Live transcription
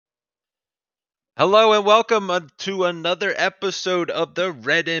Hello and welcome to another episode of the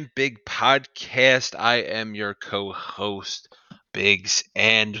Red and Big podcast. I am your co-host, Biggs,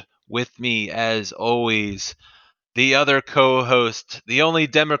 and with me, as always, the other co-host, the only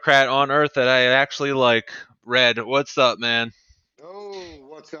Democrat on earth that I actually like, Red. What's up, man? Oh,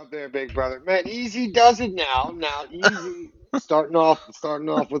 what's up there, big brother? Man, easy does it now. Now, easy starting off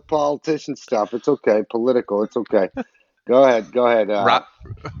with politician stuff. It's okay. Political, it's okay. Go ahead, go ahead. Rock,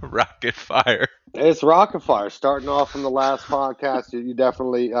 rocket fire. It's rocket fire. Starting off from the last podcast, you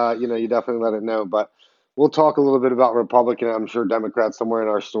definitely, you definitely let it know. But we'll talk a little bit about Republican. I'm sure Democrats somewhere in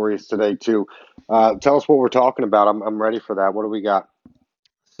our stories today too. Tell us what we're talking about. I'm ready for that. What do we got?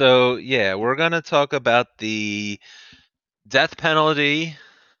 So yeah, we're gonna talk about the death penalty.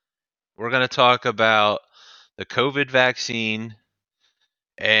 We're gonna talk about the COVID vaccine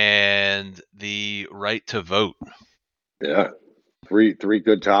and the right to vote. Yeah. Three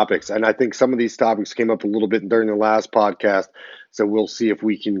good topics, and I think some of these topics came up a little bit during the last podcast, so we'll see if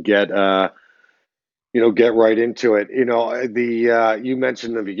we can get right into it. The you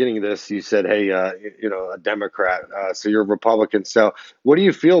mentioned in the beginning of this, you said, "Hey, a Democrat, so you're a Republican." So, what do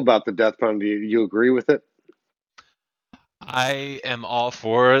you feel about the death penalty? Do you agree with it? I am all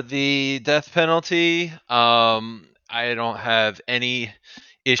for the death penalty. I don't have any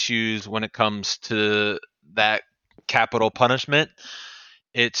issues when it comes to that capital punishment.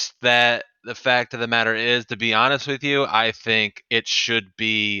 It's that the fact of the matter is, to be honest with you, I think it should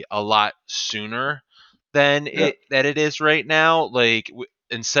be a lot sooner than Yeah, it is right now. Like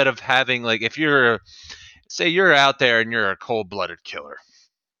instead of having like if you're say you're out there and you're a cold-blooded killer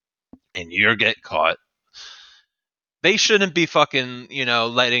and you get caught, they shouldn't be fucking,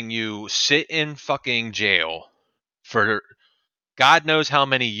 letting you sit in fucking jail for God knows how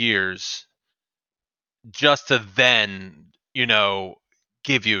many years just to then,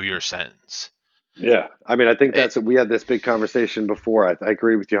 give you your sentence. yeah. I mean, I think It, that's we had this big conversation before. I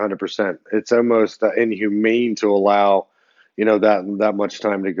agree with you 100%. It's almost inhumane to allow, that much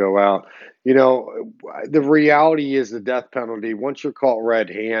time to go out. The reality is the death penalty. Once you're caught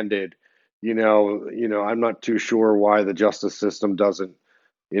red-handed, I'm not too sure why the justice system doesn't,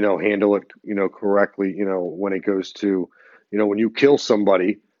 handle it, correctly. When it goes to, when you kill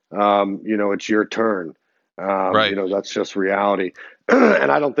somebody, it's your turn. right. That's just reality.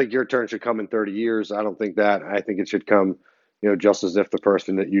 And I don't think your turn should come in 30 years. I don't think that. I think it should come, just as if the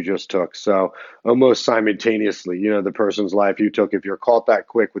person that you just took. So almost simultaneously, the person's life you took, if you're caught that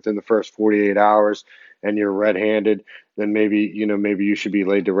quick within the first 48 hours and you're red-handed, then maybe you should be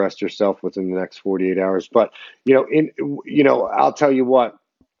laid to rest yourself within the next 48 hours. But, I'll tell you what,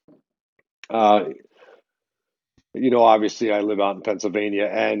 uh, obviously I live out in Pennsylvania,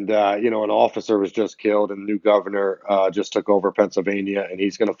 and an officer was just killed, and the new governor just took over Pennsylvania, and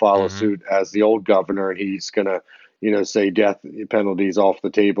he's going to follow Hmm. suit as the old governor, and he's going to, say death penalties off the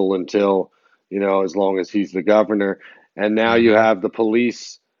table until, as long as he's the governor. And now you Hmm. have the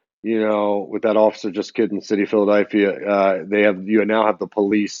police, with that officer just killed in the city of Philadelphia. You now have the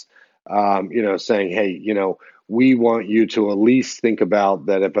police, saying, hey, we want you to at least think about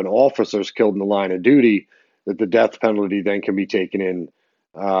that if an officer's killed in the line of duty that the death penalty then can be taken in,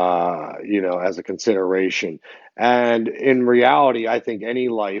 as a consideration. And in reality, I think any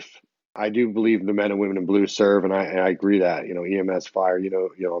life, I do believe the men and women in blue serve, and I agree that EMS, fire,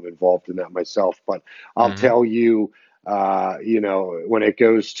 I'm involved in that myself. But I'll Hmm. tell you, when it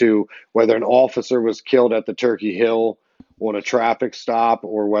goes to whether an officer was killed at the Turkey Hill on a traffic stop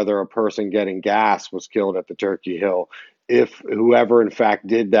or whether a person getting gas was killed at the Turkey Hill, if whoever in fact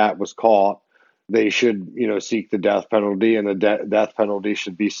did that was caught, they should, seek the death penalty, and the death penalty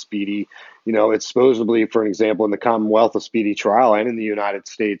should be speedy. It's supposedly, for an example, in the Commonwealth, a speedy trial, and in the United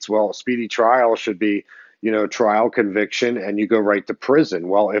States, well, a speedy trial should be, trial, conviction, and you go right to prison.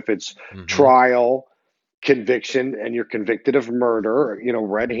 Well, if it's Hmm. trial, conviction, and you're convicted of murder,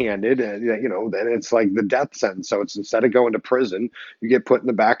 red-handed, and then it's like the death sentence. So it's instead of going to prison, you get put in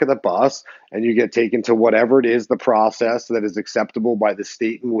the back of the bus and you get taken to whatever it is the process that is acceptable by the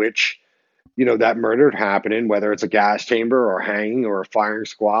state in which that murder happening, whether it's a gas chamber or hanging or a firing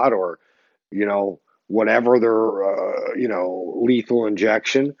squad or you know whatever their lethal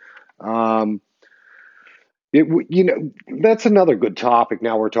injection. Um, that's another good topic.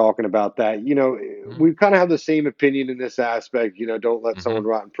 Now we're talking about that. We kind of have the same opinion in this aspect. Don't let Hmm. someone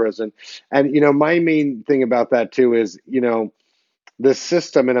rot in prison. And my main thing about that too is the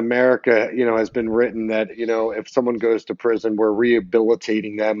system in America, has been written that, if someone goes to prison, we're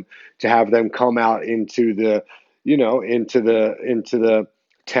rehabilitating them to have them come out into the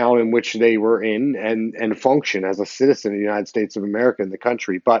town in which they were in and function as a citizen of the United States of America in the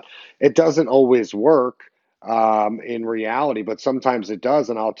country. But it doesn't always work in reality, but sometimes it does.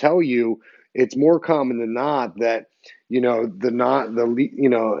 And I'll tell you, it's more common than not that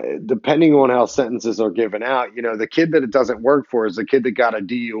depending on how sentences are given out, the kid that it doesn't work for is the kid that got a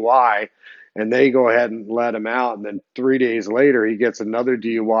DUI, and they go ahead and let him out, and then 3 days later he gets another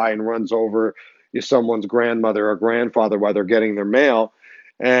DUI and runs over someone's grandmother or grandfather while they're getting their mail,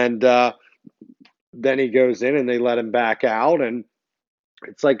 and then he goes in and they let him back out, and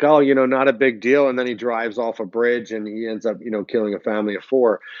it's like, oh, not a big deal. And then he drives off a bridge and he ends up, killing a family of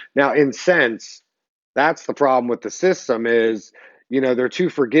four. Now, in sense, that's the problem with the system is, they're too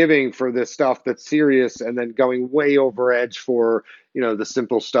forgiving for this stuff that's serious and then going way over edge for, the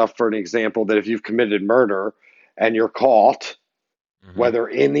simple stuff. For an example, that if you've committed murder and you're caught, whether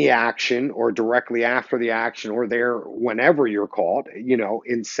in the action or directly after the action or there whenever you're caught,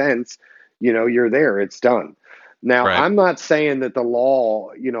 in sense, you're there, it's done. Now, Right. I'm not saying that the law,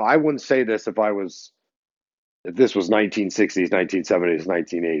 I wouldn't say this if this was 1960s, 1970s,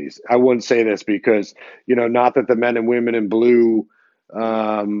 1980s. I wouldn't say this because, not that the men and women in blue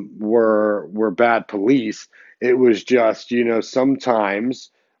were bad police. It was just,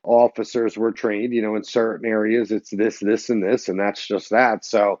 sometimes officers were trained, in certain areas it's this, and this, and that's just that.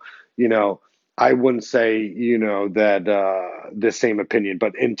 So, I wouldn't say, that the same opinion,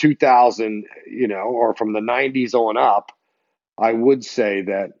 but in 2000, or from the 90s on up, I would say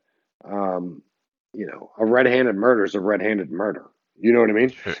that, um, a red-handed murder is a red-handed murder. You know what I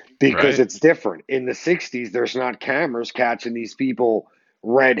mean? Sure. Because Right. it's different. In the 60s, there's not cameras catching these people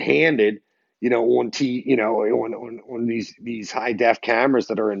red-handed, on these high-def cameras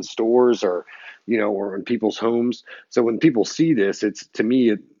that are in stores or, or in people's homes. So when people see this, it's to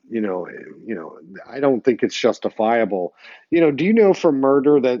me, I don't think it's justifiable. Do you know for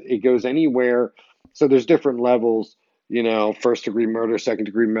murder that it goes anywhere? So there's different levels, first degree murder, second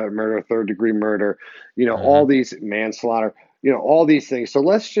degree murder, third degree murder, all Hmm. these manslaughter, all these things. So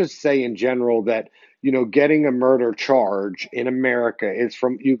let's just say in general that, getting a murder charge in America is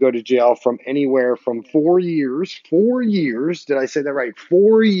you go to jail from anywhere from 4 years. Did I say that right?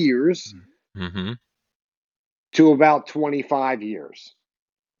 4 years Hmm. to about 25 years.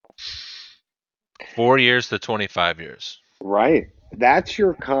 4 years to 25 years. Right. That's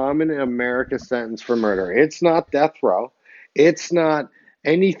your common America sentence for murder. It's not death row. It's not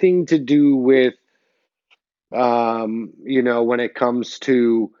anything to do with, when it comes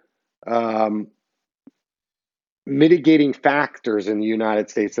to um, mitigating factors in the United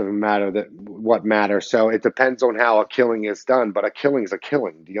States of matter that what matters. So it depends on how a killing is done, but a killing is a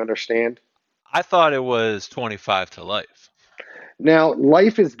killing. Do you understand? I thought it was 25 to life. Now,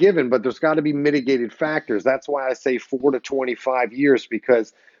 life is given, but there's got to be mitigated factors. That's why I say 4 to 25 years,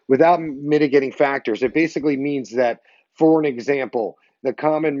 because without mitigating factors, it basically means that, for an example, the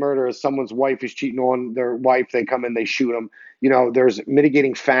common murder is someone's wife is cheating on their wife. They come in, they shoot them. There's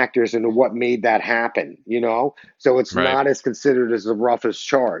mitigating factors into what made that happen, So it's Right. not as considered as the roughest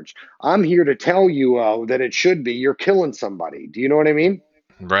charge. I'm here to tell you that it should be. You're killing somebody. Do you know what I mean?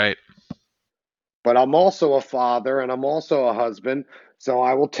 Right. But I'm also a father and I'm also a husband. So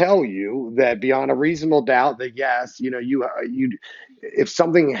I will tell you that beyond a reasonable doubt that yes, if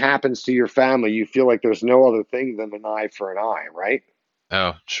something happens to your family, you feel like there's no other thing than an eye for an eye, right?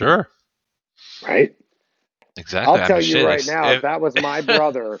 Oh, sure. Right? I'll Exactly. I tell mean, you shit. right now, if that was my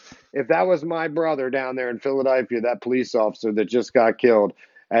brother down there in Philadelphia, that police officer that just got killed,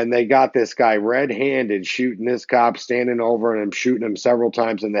 and they got this guy red-handed shooting this cop standing over him, shooting him several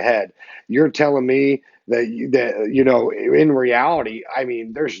times in the head. You're telling me that in reality, I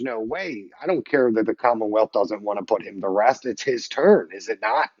mean, there's no way. I don't care that the Commonwealth doesn't want to put him to rest. It's his turn, is it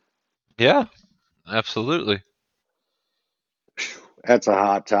not? Yeah. Absolutely. That's a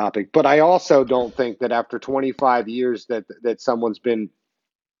hot topic. But I also don't think that after 25 years that someone's been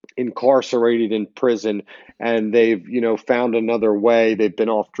incarcerated in prison and they've found another way, they've been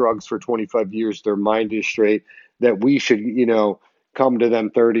off drugs for 25 years, their mind is straight, that we should come to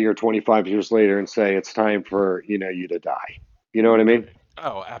them 30 or 25 years later and say it's time for you to die. You know what I mean?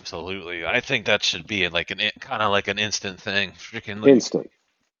 Oh, absolutely. I think that should be like kind of like an instant thing. Freaking like, Instant.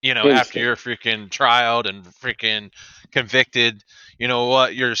 after Instant. you're freaking trialed and freaking convicted, you know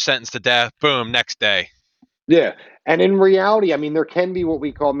what? You're sentenced to death. Boom, next day. Yeah. And in reality, I mean, there can be what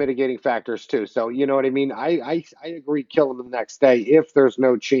we call mitigating factors too. So, you know what I mean? I agree killing them the next day if there's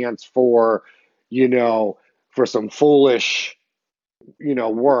no chance you know, for some foolish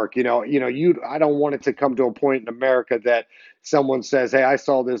work. I don't want it to come to a point in America that someone says, "Hey, I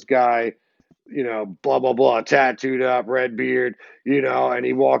saw this guy, blah blah blah, tattooed up, red beard, and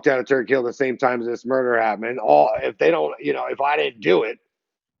he walked out of Turkey Hill the same time as this murder happened. And all if they don't, if I didn't do it,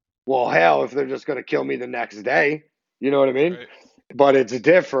 well, hell, if they're just going to kill me the next day, you know what I mean? Right. But it's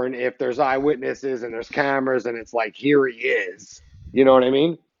different if there's eyewitnesses and there's cameras and it's like, here he is. You know what I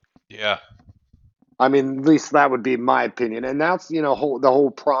mean? Yeah. I mean, at least that would be my opinion. And that's, the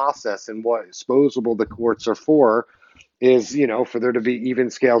whole process and what disposable the courts are for is, for there to be even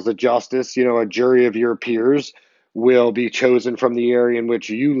scales of justice. A jury of your peers will be chosen from the area in which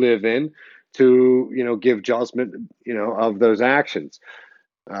you live in to, give judgment, of those actions.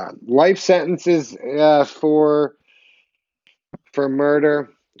 Life sentences for murder,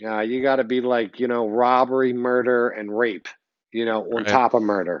 you got to be like, robbery, murder, and rape, on Right. top of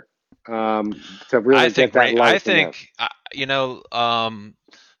murder, to I really get think that right. I life in there. think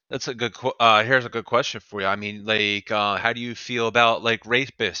that's a good. Here's a good question for you. I mean, like, how do you feel about like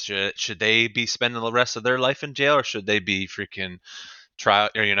rapists? Should they be spending the rest of their life in jail, or should they be freaking trial?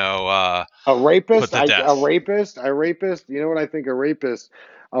 Or A put rapist, to death? a rapist. You know what I think? A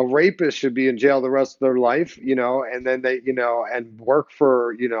rapist should be in jail the rest of their life, and then they, and work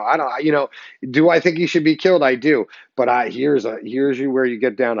for, I don't, do I think he should be killed? I do, but here's you where you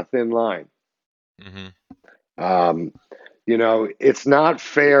get down a thin line. Hmm. Um, it's not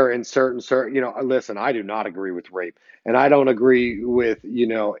fair in certain, listen, I do not agree with rape, and I don't agree with,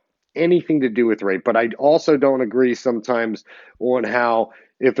 anything to do with rape, but I also don't agree sometimes on how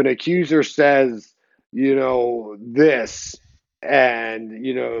if an accuser says, this, and,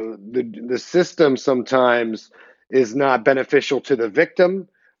 the system sometimes is not beneficial to the victim,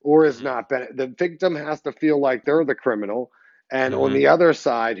 or is Hmm. not, the victim has to feel like they're the criminal. And on Hmm. the other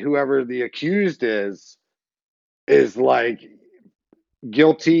side, whoever the accused is like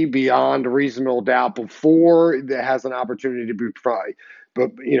guilty beyond reasonable doubt before it has an opportunity to be tried,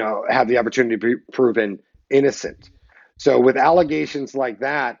 but have the opportunity to be proven innocent. So with allegations like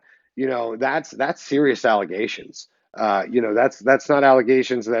that, that's serious allegations. That's not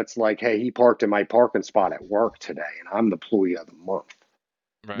allegations that's like, hey, he parked in my parking spot at work today and I'm the employee of the month.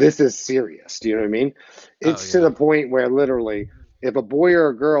 Right. This is serious. Do you know what I mean? Oh It's to yeah. the point where literally, if a boy or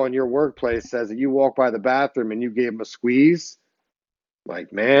a girl in your workplace says that you walk by the bathroom and you gave him a squeeze,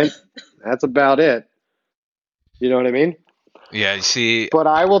 like, man, that's about it. You know what I mean? Yeah. You see. But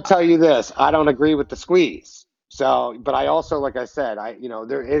I will tell you this: I don't agree with the squeeze. So, but I also, like I said,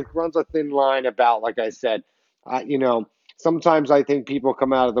 there it runs a thin line about, like I said, I, sometimes I think people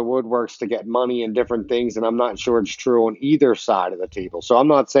come out of the woodworks to get money and different things, and I'm not sure it's true on either side of the table. So I'm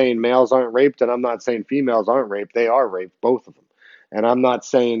not saying males aren't raped, and I'm not saying females aren't raped. They are raped, both of them. And I'm not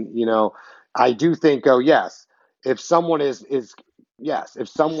saying, I do think, oh yes, if someone is yes, if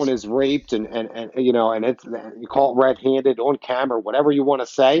someone is raped and and it's you call it red-handed on camera, whatever you want to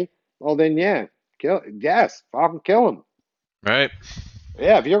say, well then yeah, yes, fucking kill him. Right.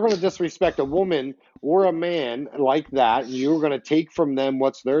 Yeah, if you're going to disrespect a woman or a man like that, and you're going to take from them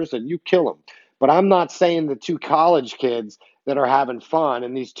what's theirs, then you kill them. But I'm not saying the two college kids that are having fun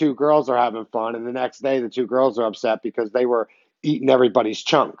and these two girls are having fun, and the next day the two girls are upset because they were eating everybody's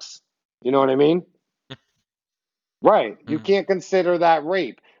chunks. You know what I mean? Right. You Mhm. can't consider that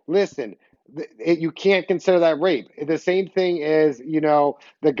rape. Listen, you can't consider that rape. The same thing is,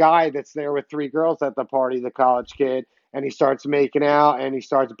 the guy that's there with three girls at the party, the college kid, and he starts making out and he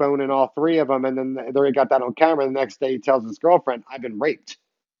starts boning all three of them. And then they already got that on camera. The next day he tells his girlfriend, I've been raped.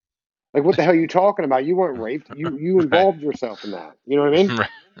 Like, what the hell are you talking about? You weren't raped. You Right. involved yourself in that. You know what I mean? Right.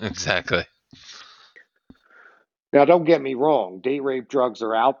 Exactly. Now, don't get me wrong. Date rape drugs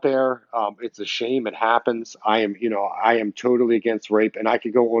are out there. It's a shame it happens. I am totally against rape, and I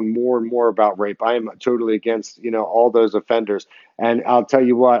could go on more and more about rape. I am totally against, all those offenders. And I'll tell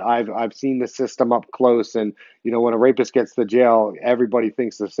you what, I've seen the system up close, and when a rapist gets to jail, everybody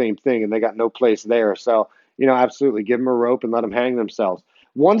thinks the same thing, and they got no place there. So, absolutely, give them a rope and let them hang themselves.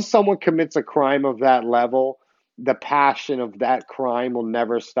 Once someone commits a crime of that level, the passion of that crime will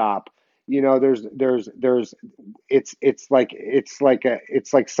never stop. There's it's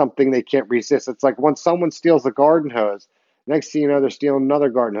like something they can't resist. It's like when someone steals a garden hose, next thing you know, they're stealing another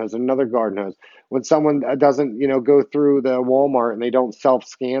garden hose, another garden hose. When someone doesn't, go through the Walmart and they don't self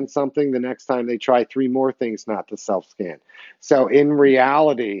scan something, the next time they try three more things not to self scan. So in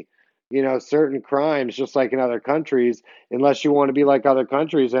reality, certain crimes, just like in other countries, unless you want to be like other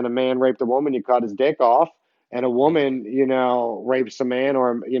countries and a man raped a woman, you cut his dick off, and a Mhm. woman, rapes a man,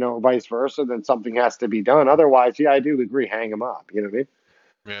 or vice versa, then something has to be done. Otherwise, yeah, I do agree, hang him up. You know what I mean?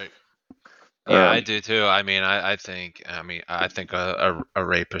 Right. Yeah, I do too. I mean, I think a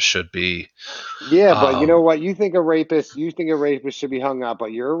rapist should be. Yeah, but you know Um, what? You think a rapist should be hung up,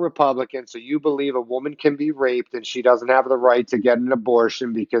 but you're a Republican, so you believe a woman can be raped and she doesn't have the right to get an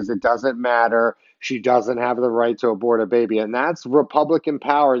abortion because it doesn't matter. She doesn't have the right to abort a baby. And that's Republican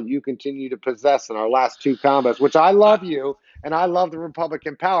power that you continue to possess in our last two combos, which I I, love you and I love the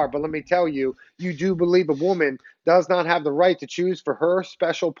Republican power. But let me tell you, you do believe a woman does not have the right to choose for her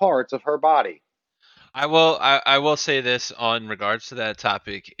special parts of her body. I will say this on regards to that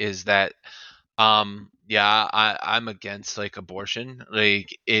topic is that yeah, I'm against like abortion.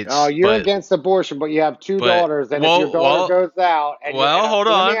 Like Oh, it's you're against abortion, but you have two but daughters, and if your daughter goes out and you're and hold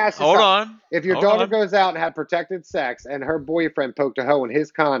let me on, ask you something. If your hold daughter on. goes out and had protected sex and her boyfriend poked a hole in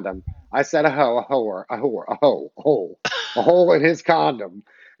his condom, I said a hoe, a hole in his condom.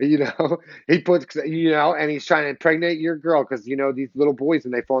 You know, he puts, and he's trying to impregnate your girl because, these little boys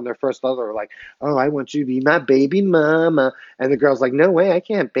when they fall in their first love are like, oh, I want you to be my baby mama. And the girl's like, no way, I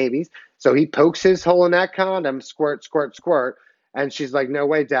can't babies. So he pokes his hole in that condom, squirt, squirt, squirt. And she's like, no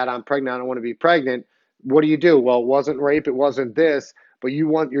way, Dad, I'm pregnant. I don't want to be pregnant. What do you do? Well, it wasn't rape. It wasn't this. But you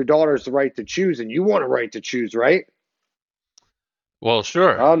want your daughter's the right to choose, and you want a right to choose, right? Well,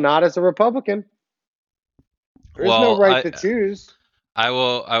 sure. Well, not as a Republican. There is no Well, right to choose. I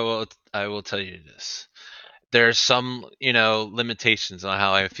will tell you this. There's some, limitations on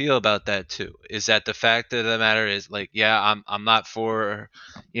how I feel about that too. Is that the fact of the matter is like, yeah, I'm not for,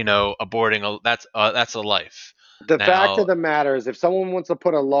 aborting that's a life. The fact of Now, the matter is, if someone wants to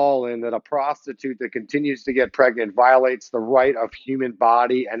put a law in that a prostitute that continues to get pregnant violates the right of human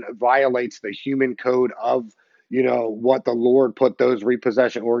body and violates the human code of, what the Lord put those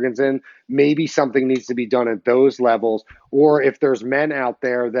repossession organs in, maybe something needs to be done at those levels. Or if there's men out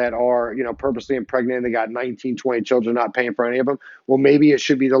there that are, purposely impregnated and they got 19, 20 children, not paying for any of them, well, maybe it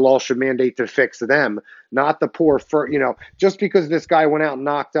should be the law should mandate to fix them, not the poor. Just because this guy went out and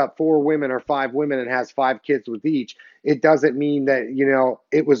knocked up four women or five women and has five kids with each, it doesn't mean that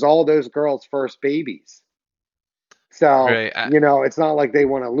it was all those girls' first babies. So right? it's not like they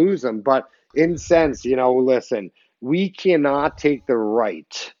want to lose them, but in sense, listen, we cannot take the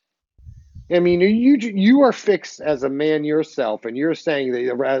right. I mean, you are fixed as a man yourself, and you're saying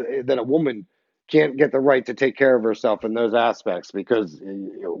that a woman can't get the right to take care of herself in those aspects because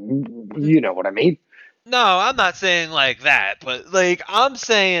you know what I mean. No, I'm not saying like that, but like I'm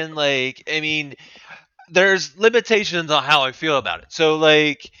saying like I mean there's limitations on how I feel about it. So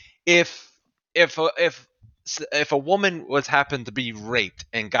like if if a woman was happened to be raped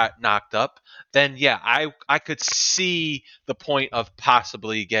and got knocked up, then yeah, I could see the point of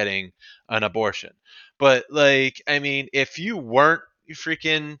possibly getting an abortion. But like I mean, if you weren't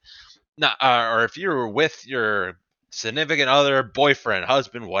freaking not, or if you were with your significant other, boyfriend,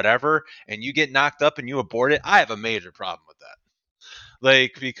 husband, whatever, and you get knocked up and you abort it, I have a major problem with that.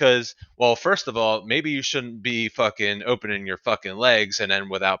 Like, because, well, first of all, maybe you shouldn't be fucking opening your fucking legs and then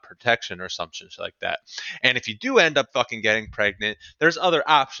without protection or something like that. And if you do end up fucking getting pregnant, there's other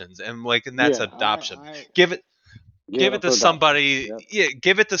options, and like, and that's Yeah, adoption. I Give it, give give it it up to for adoption. somebody. Yep. Yeah,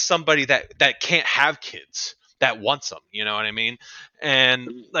 give it to somebody that can't have kids that wants them. You know what I mean?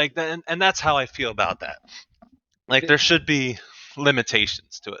 And like, and that's how I feel about that. Like, Yeah, there should be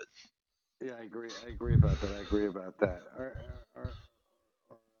limitations to it. yeah, I agree. I agree about that. I agree about that.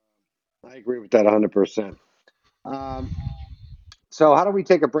 I agree with that 100%. Um, so how do we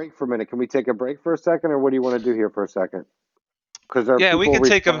take a break for a minute? Can we take a break for a second, or what do you want to do here for a second? Because are Yeah, we people can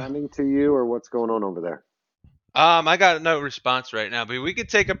take a. responding to you, or what's going on over there? I got no response right now, but we could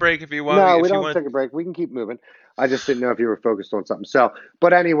take a break if you want. No, we If you don't have to want. take a break. We can keep moving. I just didn't know if you were focused on something. So,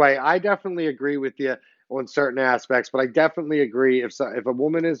 but anyway, I definitely agree with you on certain aspects. But I definitely agree if a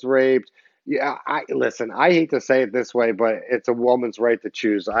woman is raped, yeah, I listen. I hate to say it this way, but it's a woman's right to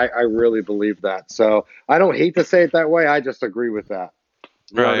choose. I really believe that. So I don't hate to say it that way. I just agree with that.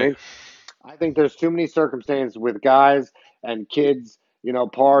 You know what I Right. mean? I think there's too many circumstances with guys and kids,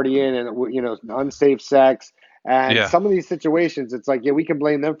 partying and unsafe sex. And Yeah. some of these situations, it's like, yeah, we can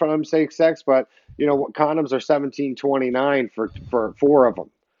blame them for unsafe sex, but condoms are 17.29 for four of them.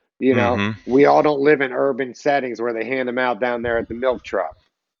 Mm-hmm. We all don't live in urban settings where they hand them out down there at the milk truck.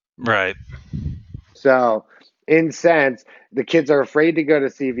 Right. So, in sense, the kids are afraid to go to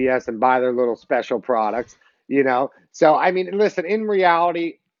CVS and buy their little special products. So, I mean, listen, in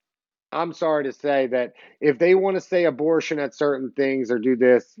reality, I'm sorry to say that if they want to say abortion at certain things or do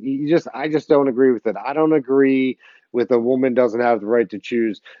this, I just don't agree with it. I don't agree with a woman doesn't have the right to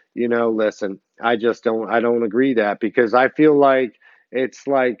choose. Listen, I don't agree that because I feel like it's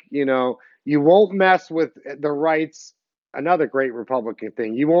like, you won't mess with the rights. another great Republican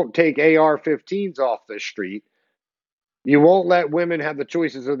thing. You won't take AR-15s off the street. You won't let women have the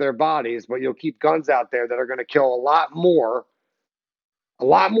choices of their bodies, but you'll keep guns out there that are going to kill a lot more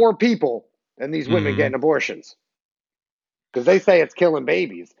people than these women Hmm. getting abortions. Because they say it's killing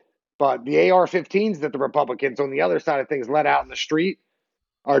babies. But the AR-15s that the Republicans on the other side of things let out in the street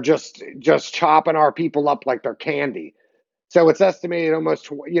are just chopping our people up like they're candy. So it's estimated almost,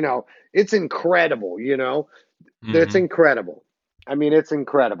 it's incredible, It's Hmm. incredible. I mean, it's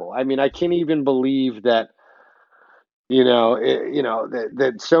incredible. I mean, I can't even believe that,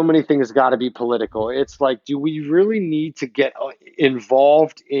 that so many things got to be political. It's like, do we really need to get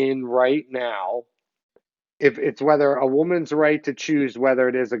involved in right now, if it's whether a woman's right to choose whether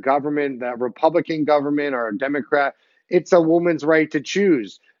it is a government, a Republican government or a Democrat, it's a woman's right to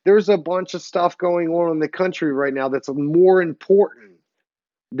choose. There's a bunch of stuff going on in the country right now that's more important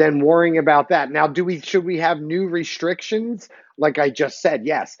than worrying about that. Now, should we have new restrictions? Like I just said,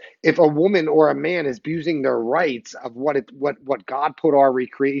 yes. If a woman or a man is abusing their rights of what God put our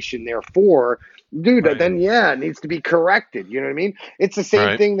recreation there for, dude, Right. then yeah, it needs to be corrected. You know what I mean? It's the same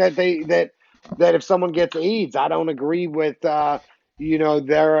Right. thing that if someone gets AIDS, I don't agree with their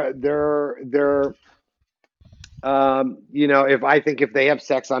if I think if they have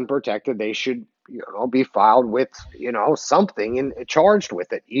sex unprotected, they should, be filed with, something and charged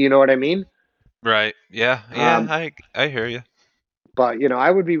with it. You know what I mean? Right. Yeah. Yeah. Um, I hear you. but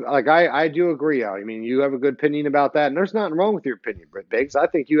I would be like, I do agree. I mean, you have a good opinion about that, and there's nothing wrong with your opinion, Britt Biggs. I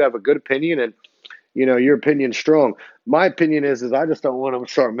think you have a good opinion, and your opinion's strong. My opinion is I just don't want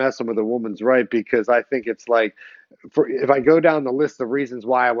to start messing with a woman's right, because I think it's like, if I go down the list of reasons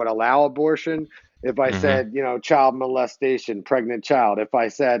why I would allow abortion, if I Hmm. said, child molestation, pregnant child, if I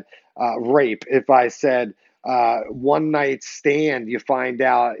said rape, if I said one night stand, you find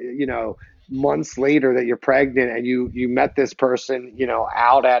out, months later that you're pregnant, and you met this person,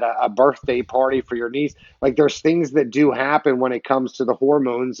 out at a birthday party for your niece. Like, there's things that do happen when it comes to the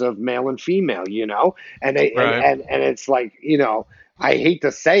hormones of male and female, and they, Right. and it's like, I hate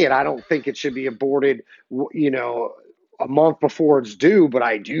to say it, I don't think it should be aborted, a month before it's due, but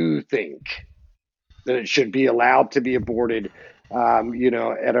I do think that it should be allowed to be aborted, at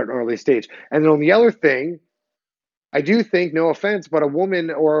an early stage. And then on the other thing, I do think, no offense, but a woman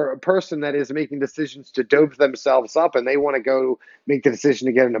or a person that is making decisions to dope themselves up and they want to go make the decision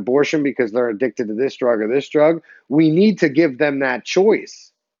to get an abortion because they're addicted to this drug or this drug, we need to give them that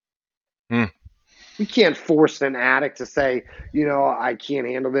choice. Hmm. We can't force an addict to say, I can't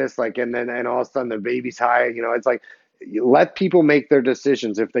handle this, like, and all of a sudden the baby's high. It's like, you let people make their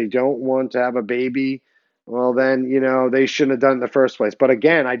decisions. If they don't want to have a baby, well, then, they shouldn't have done it in the first place. But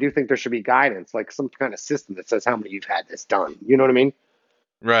again, I do think there should be guidance, like some kind of system that says how many you've had this done. You know what I mean?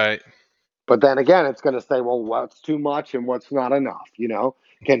 Right. But then again, it's going to say, well, what's too much and what's not enough?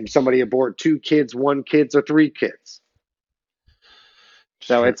 Can somebody abort 2 kids, 1 kids, or 3 kids?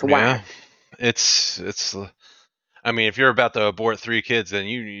 So True. it's Yeah. whack. It's. I mean, if you're about to abort 3 kids, then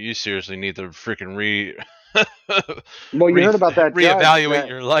you seriously need to freaking Well, you re heard about that judge reevaluate that,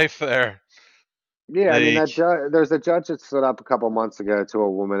 your life there. yeah, I mean, Like. that judge, there's a judge that stood up a couple months ago to a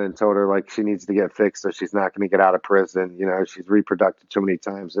woman and told her, like, she needs to get fixed so she's not going to get out of prison. She's reproduced too many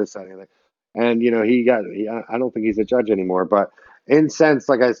times, this, that, and the other. And, I don't think he's a judge anymore. But in sense,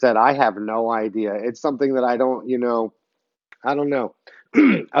 like I said, I have no idea. It's something that I don't know.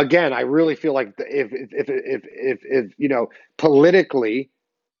 Again, I really feel like if politically,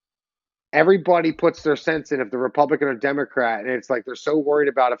 everybody puts their sense in, if the Republican or Democrat, and it's like they're so worried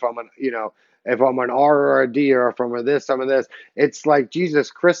about if I'm an R or a D, or if I'm a this, I'm a this. It's like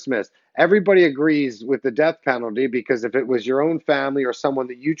Jesus Christmas. Everybody agrees with the death penalty, because if it was your own family or someone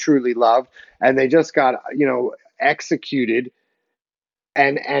that you truly loved and they just got executed,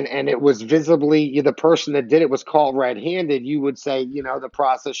 and it was visibly, the person that did it was caught red-handed, you would say, the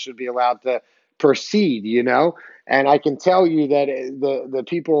process should be allowed to proceed. And I can tell you that the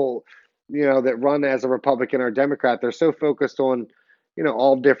people, that run as a Republican or Democrat, they're so focused on,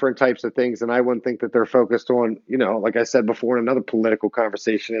 all different types of things, and I wouldn't think that they're focused on, like I said before in another political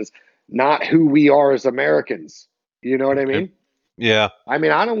conversation, is not who we are as Americans. You know what I Okay. mean? Yeah. I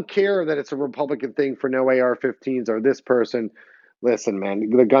mean, I don't care that it's a Republican thing for no AR-15s or this person. Listen, man,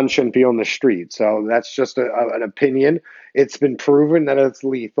 the gun shouldn't be on the street. So that's just an opinion. It's been proven that it's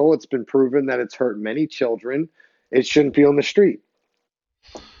lethal. It's been proven that it's hurt many children. It shouldn't be on the street.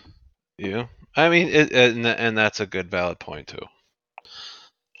 Yeah. I mean, and that's a good valid point too.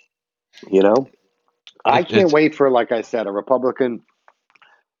 You know, I can't It's. wait for, like I said, a Republican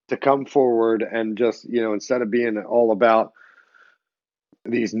to come forward and just, instead of being all about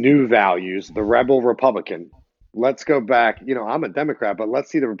these new values, the rebel Republican. let's go back. I'm a Democrat, but let's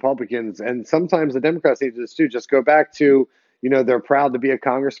see the Republicans, and sometimes the Democrats need to just Just go back to, they're proud to be a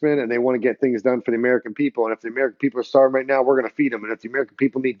congressman and they want to get things done for the American people. And if the American people are starving right now, we're going to feed them. And if the American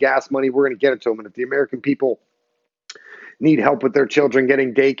people need gas money, we're going to get it to them. And if the American people need help with their children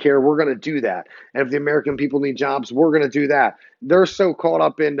getting daycare, we're going to do that. And if the American people need jobs, we're going to do that. They're so caught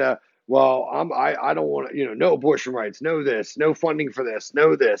up into, well, I don't want to, no abortion rights, no this, no funding for this,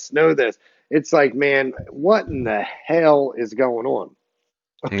 no this, no this. It's like, man, what in the hell is going on?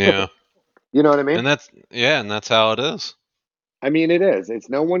 Yeah. You know what I mean? And that's how it is. I mean, it is. It's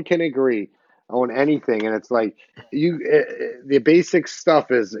no one can agree on anything, and it's like the basic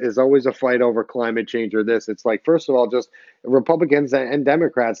stuff is always a fight over climate change or this. It's like, first of all, just Republicans and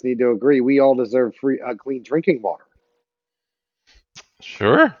Democrats need to agree. We all deserve free, clean drinking water.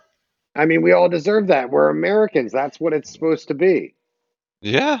 Sure. I mean, we all deserve that. We're Americans. That's what it's supposed to be.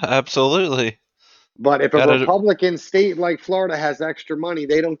 Yeah, absolutely. But if a Gotta. Republican state like Florida has extra money,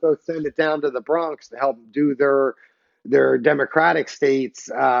 they don't go send it down to the Bronx to help do their Democratic states,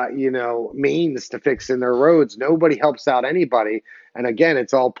 means to fixing their roads. Nobody helps out anybody, and again,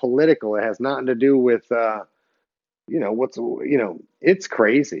 it's all political. It has nothing to do with, it's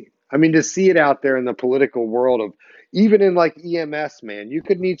crazy. I mean, to see it out there in the political world of even in like EMS, man, you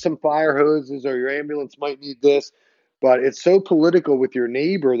could need some fire hoses or your ambulance might need this, but it's so political with your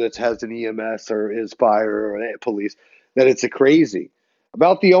neighbor that has an EMS or is fire or police that it's a crazy.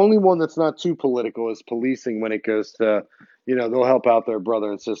 About the only one that's not too political is policing when it goes to, they'll help out their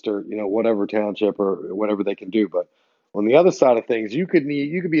brother and sister, whatever township or whatever they can do. But on the other side of things, you could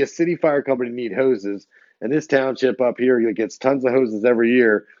be a city fire company need hoses, and this township up here that gets tons of hoses every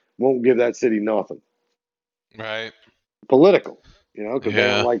year won't give that city nothing. Right. Political, because they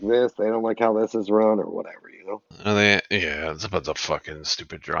don't Yeah. like this, they don't like how this is run or whatever. Yeah, it's about the fucking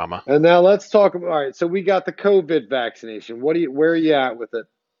stupid drama. And now let's talk about. All right, so we got the COVID vaccination. Where are you at with it?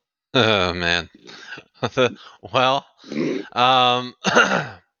 Oh man. Well,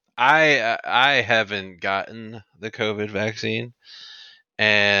 I haven't gotten the COVID vaccine,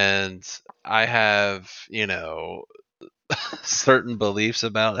 and I have certain beliefs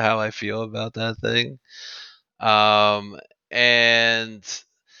about how I feel about that thing. And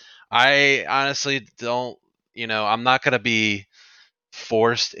I honestly don't. I'm not gonna be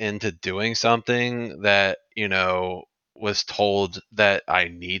forced into doing something that was told that I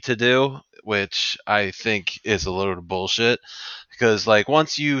need to do, which I think is a little bullshit. Because like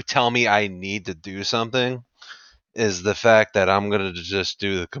once you tell me I need to do something, is the fact that I'm gonna just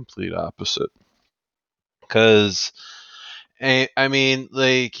do the complete opposite. Because I mean,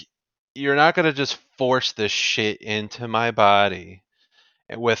 like you're not gonna just force this shit into my body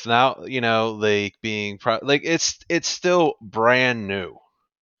without like being like it's still brand new.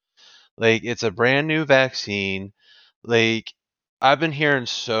 Like it's a brand new vaccine. Like I've been hearing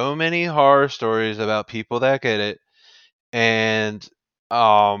so many horror stories about people that get it, and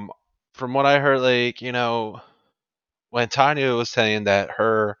um from what I heard, like when Tanya was saying that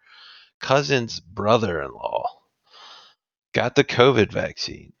her cousin's brother-in-law got the COVID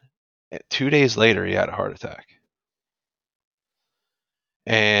vaccine, 2 days later he had a heart attack,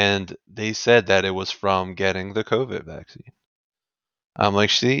 and they said that it was from getting the COVID vaccine. I'm like,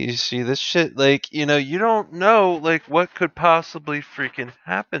 see, you see this shit, like, you don't know, like, what could possibly freaking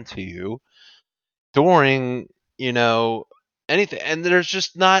happen to you during, you know, anything. And there's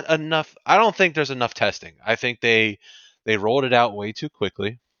just not enough. I don't think there's enough testing. I think they rolled it out way too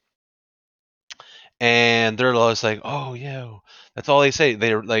quickly, and they're just like, oh yeah, that's all they say.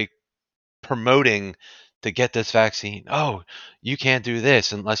 They're like promoting to get this vaccine. Oh, you can't do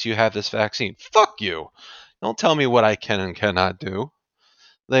this unless you have this vaccine. Fuck you! Don't tell me what I can and cannot do.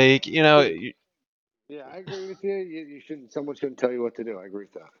 Like, Yeah, I agree with you. You shouldn't. Someone shouldn't tell you what to do. I agree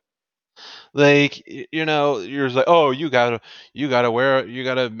with that. like you're just like, oh, you gotta wear,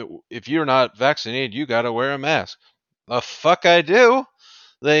 if you're not vaccinated, you gotta wear a mask. The fuck I do.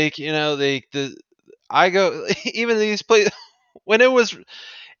 Like, I go even these places when it was.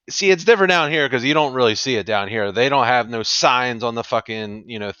 See, it's different down here because you don't really see it down here. They don't have no signs on the fucking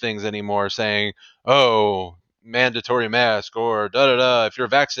things anymore saying, oh, mandatory mask or da da da. If you're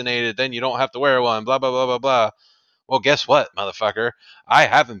vaccinated, then you don't have to wear one. Blah blah blah blah blah. Well, guess what, motherfucker? I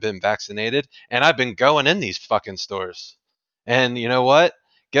haven't been vaccinated, and I've been going in these fucking stores. And you know what?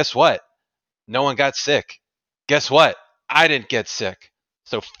 Guess what? No one got sick. Guess what? I didn't get sick.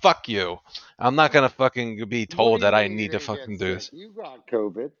 So fuck you. I'm not gonna fucking be What do told you that I mean you need to didn't get fucking do sick? this. You got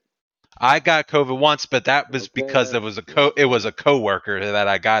COVID. I got COVID once, but that was because Okay, there was it was a coworker that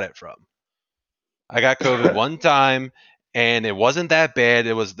I got it from. I got COVID one time, and it wasn't that bad.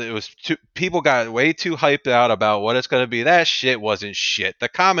 People got way too hyped out about what it's going to be. That shit wasn't shit. The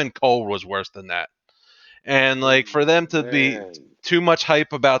common cold was worse than that. And like for them to be Man. too much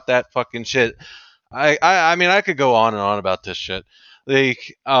hype about that fucking shit, I mean I could go on and on about this shit.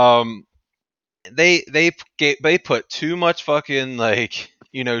 Like they put too much fucking like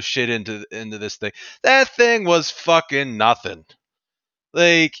shit into this thing. That thing was fucking nothing.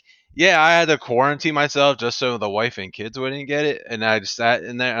 Like, yeah, I had to quarantine myself just so the wife and kids wouldn't get it, and I just sat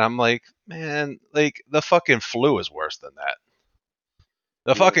in there and I'm like, man, like the fucking flu is worse than that.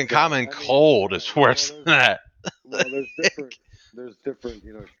 The Yeah, fucking so common I mean, cold yeah. is Well, worse than that. there's different,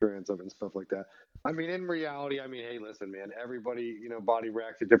 strands of it and stuff like that. I mean, in reality, I mean, hey, listen, man, everybody, body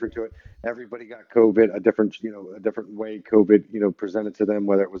reacted different to it. Everybody got COVID, a different way COVID, presented to them,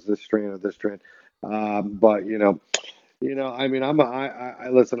 whether it was this strand or this strand. But I mean, I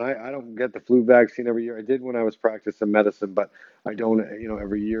listen. I don't get the flu vaccine every year. I did when I was practicing medicine, but I don't,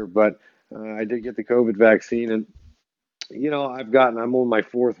 every year. But I did get the COVID vaccine, and I'm on my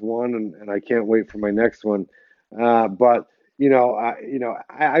fourth one, and I can't wait for my next one. But I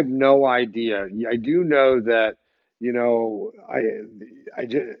have no idea. I do know that, you know, I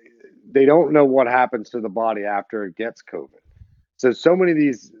just, they don't know what happens to the body after it gets COVID. So many of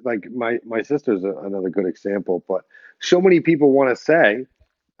these, like my sister's another good example, but so many people want to say,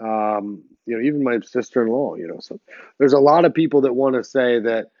 even my sister-in-law, so there's a lot of people that want to say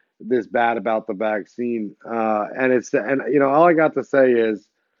that this bad about the vaccine, and all I got to say is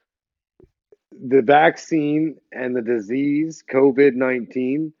the vaccine and the disease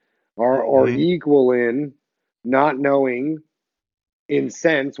COVID-19 are Mm-hmm. equal in not knowing in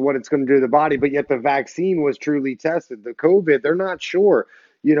sense what it's going to do to the body, but yet the vaccine was truly tested. The COVID, they're not sure.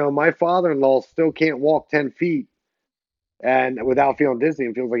 My father-in-law still can't walk 10 feet and without feeling dizzy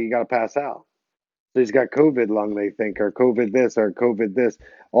and feels like he got to pass out. So he's got COVID lung, they think, or COVID this,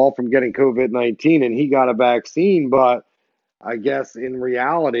 all from getting COVID-19, and he got a vaccine. But I guess in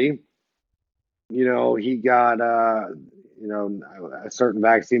reality, he got a certain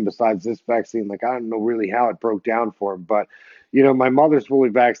vaccine besides this vaccine. Like I don't know really how it broke down for him, but my mother's fully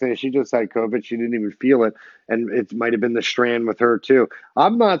vaccinated. She just had COVID. She didn't even feel it, and it might have been the strand with her too.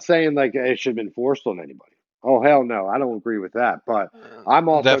 I'm not saying like it should have been forced on anybody. Oh hell no, I don't agree with that. But I'm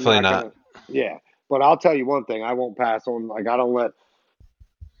also Definitely not not. gonna. Yeah, but I'll tell you one thing: I won't pass on. Like I don't let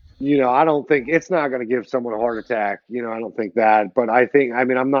I don't think it's not going to give someone a heart attack. I don't think that. But I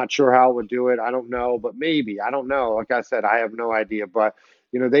mean, I'm not sure how it would do it. I don't know, but maybe. I don't know. Like I said, I have no idea. But,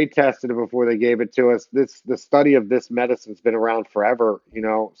 they tested it before they gave it to us. The study of this medicine's been around forever,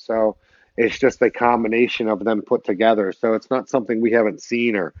 so it's just a combination of them put together. So it's not something we haven't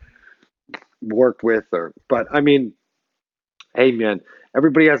seen or worked with but I mean, hey, man,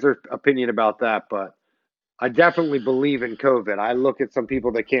 everybody has their opinion about that. But I definitely believe in COVID. I look at some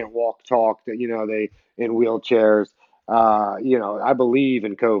people that can't walk, talk, that they in wheelchairs. I believe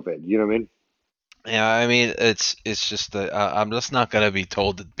in COVID. You know what I mean? Yeah, I mean it's just that I'm just not gonna be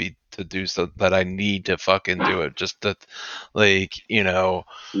told to do so that I need to fucking do it just to like Yeah,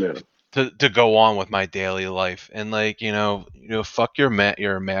 to go on with my daily life. And like fuck your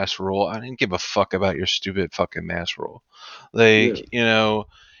mask rule. I didn't give a fuck about your stupid fucking mask rule. yeah. Like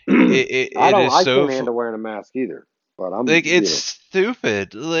I it don't. is I so can't handle wearing a mask either. But like I'm, it's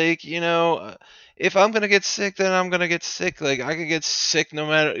stupid. Like if I'm gonna get sick, then I'm gonna get sick. Like I could get sick no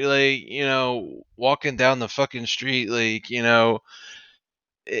matter like walking down the fucking street. Like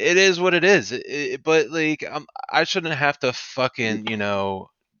it is what it is. But like I shouldn't have to fucking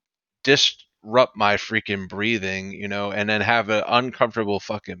disrupt my freaking breathing, and then have an uncomfortable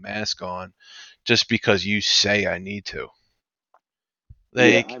fucking mask on just because you say I need to. yeah.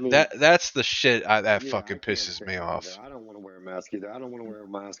 Like I mean, that's the shit that yeah. I fucking can't pisses me stand it either. off. I don't want to wear a mask either. I don't want to wear a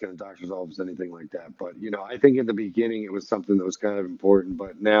mask in a doctor's office, anything like that. But I think in the beginning it was something that was kind of important.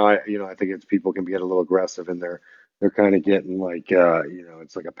 But now I think it's people can get a little aggressive and they're kind of getting like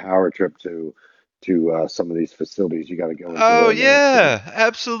it's like a power trip to some of these facilities. You got to go into Oh wear a mask. yeah,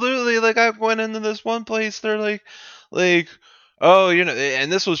 absolutely. Like I went into this one place, they're like, oh,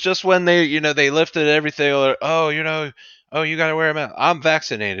 and this was just when they lifted everything. Or, oh, oh, you gotta wear a mask. I'm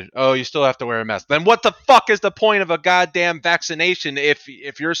vaccinated. Oh, you still have to wear a mask. Then what the fuck is the point of a goddamn vaccination if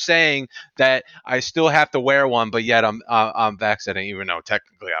you're saying that I still have to wear one, but yet I'm vaccinated, even though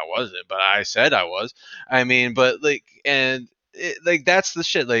technically I wasn't, but I said I was. I mean, but like, and like that's the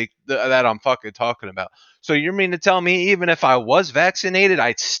shit that I'm fucking talking about. So you mean to tell me even if I was vaccinated,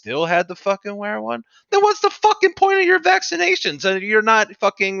 I'd still had to fucking wear one? Then what's the fucking point of your vaccinations? You're not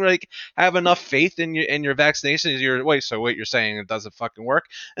fucking like have enough faith in your vaccinations. Wait, you're saying it doesn't fucking work?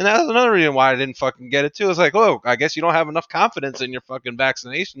 And that's another reason why I didn't fucking get it too. It's like, oh, I guess you don't have enough confidence in your fucking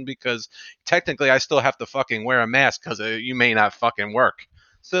vaccination because technically I still have to fucking wear a mask because you may not fucking work.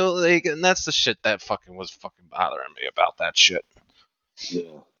 So like, and that's the shit that fucking was fucking bothering me about that shit.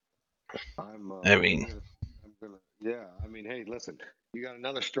 Yeah. I mean, I'm gonna, yeah. I mean, hey, listen, you got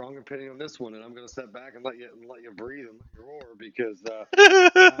another strong opinion on this one, and I'm gonna step back and let you breathe and let you roar because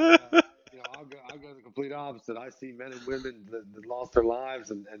I'll go the complete opposite. I see men and women that lost their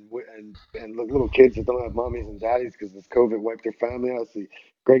lives and little kids that don't have mommies and daddies because this COVID wiped their family out. I see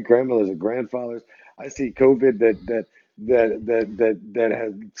great grandmothers and grandfathers. I see COVID that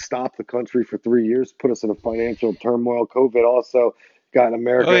has stopped the country for 3 years, put us in a financial turmoil. COVID also got oh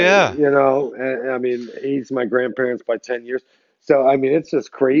America, yeah, I mean, aged my grandparents by 10 years. So, I mean, it's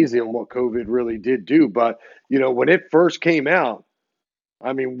just crazy on what COVID really did do. But, when it first came out,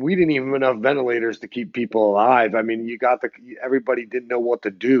 I mean, we didn't even have enough ventilators to keep people alive. I mean, everybody didn't know what to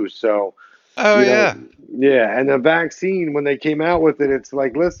do. So, oh you know, yeah. yeah. And the vaccine, when they came out with it, it's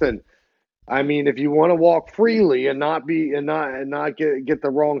like, listen, I mean, if you want to walk freely and not get the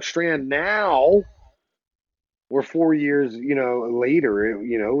wrong strand now, we're 4 years, later.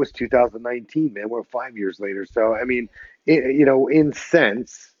 It was 2019, man. We're 5 years later. So I mean, in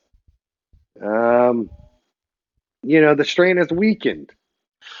sense, um, the strain has weakened.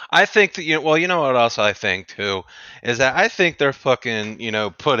 I think that well, you know what else I think too is that I think they're fucking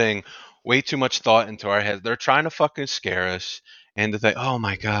putting way too much thought into our heads. They're trying to fucking scare us and to think, oh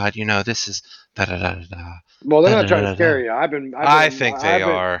my god, this is da da da da Well, they're da not da trying to da da. scare you. I think they I've been.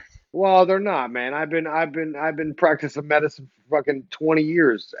 are. Well, they're not, man. I've been practicing medicine for fucking 20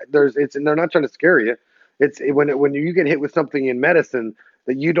 years. And they're not trying to scare you. When you get hit with something in medicine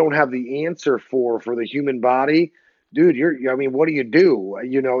that you don't have the answer for the human body, dude. I mean, what do you do?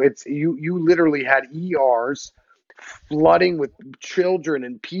 It's you literally had ERs flooding with children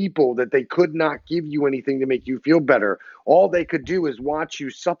and people that they could not give you anything to make you feel better. All they could do is watch you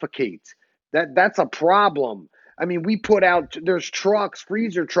suffocate. That's a problem. I mean, there's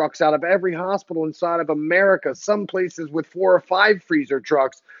freezer trucks out of every hospital inside of America, some places with 4 or 5 freezer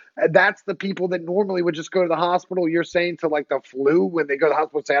trucks. That's the people that normally would just go to the hospital. You're saying to like the flu when they go to the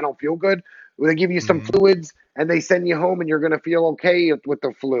hospital and say, I don't feel good. Well, they give you some Mhm. fluids and they send you home and you're going to feel okay with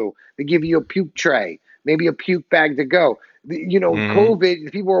the flu. They give you a puke tray, maybe a puke bag to go. Mhm.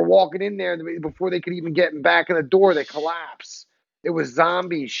 COVID, people were walking in there before they could even get back in the door, they collapse. It was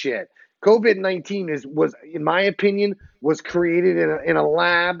zombie shit. COVID-19 was, in my opinion, was created in a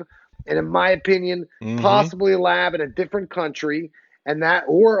lab, and in my opinion, Mhm. possibly a lab in a different country, and that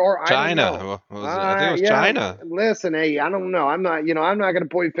or I don't know. China I think it was Yeah. China. Listen, hey, I don't know. I'm not going to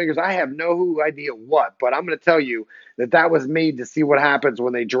point fingers. I have no idea what, but I'm going to tell you that was made to see what happens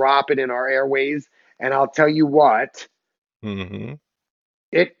when they drop it in our airways. And I'll tell you what, Mhm.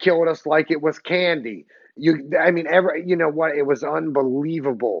 it killed us like it was candy. I mean, you know what? It was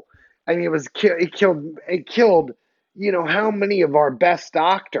unbelievable. I mean, it killed. How many of our best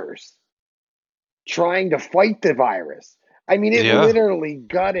doctors trying to fight the virus? I mean, it Yeah. literally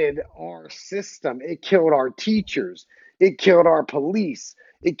gutted our system. It killed our teachers. It killed our police.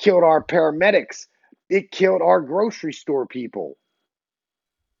 It killed our paramedics. It killed our grocery store people.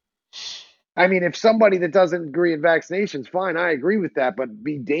 I mean, if somebody that doesn't agree in vaccinations, fine, I agree with that, but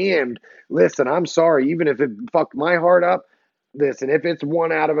be damned. Listen, I'm sorry, even if it fucked my heart up, listen, if it's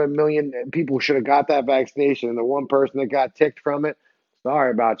 1 out of 1 million people should have got that vaccination and the one person that got ticked from it,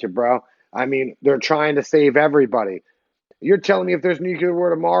 sorry about you, bro. I mean, they're trying to save everybody. You're telling me if there's nuclear war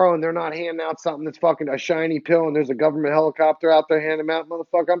tomorrow and they're not handing out something that's fucking a shiny pill and there's a government helicopter out there handing them out,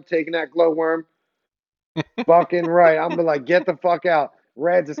 motherfucker, I'm taking that glowworm. Fucking right. I'm be like, get the fuck out.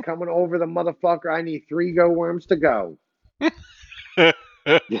 Reds is coming over the motherfucker. I need 3 go worms to go. You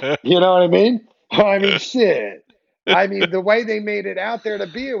know what I mean? I mean, shit. I mean, the way they made it out there to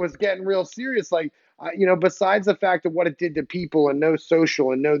be, it was getting real serious. Like, besides the fact of what it did to people and no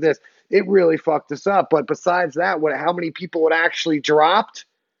social and no this, it really fucked us up. But besides that, how many people it actually dropped?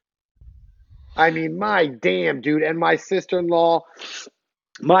 I mean, my damn, dude. And my sister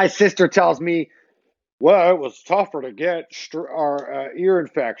tells me, well, it was tougher to get ear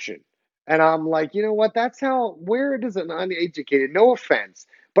infection. And I'm like, you know what? Where does an uneducated, no offense,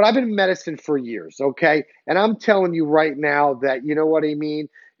 but I've been in medicine for years, okay? And I'm telling you right now that, you know what I mean?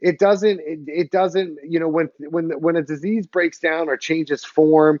 it doesn't, when a disease breaks down or changes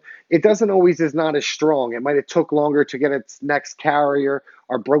form, it doesn't always is not as strong. It might have took longer to get its next carrier,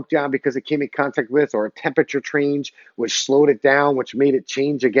 or broke down because it came in contact with, or a temperature change which slowed it down, which made it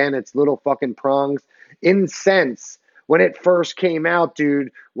change again its little fucking prongs. In sense, when it first came out,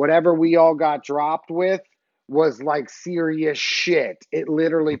 dude, whatever we all got dropped with was like serious shit. It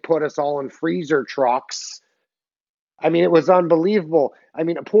literally put us all in freezer trucks. I mean, it was unbelievable. I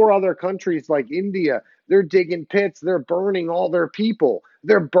mean, poor other countries like India, they're digging pits, they're burning all their people,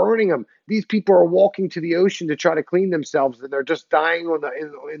 they're burning them. These people are walking to the ocean to try to clean themselves, and they're just dying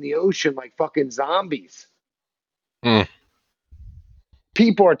in the ocean like fucking zombies. Hmm.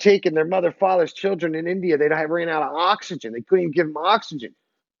 People are taking their mother, father's children in India. They ran out of oxygen. They couldn't even give them oxygen.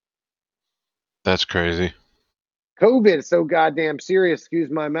 That's crazy. COVID is so goddamn serious.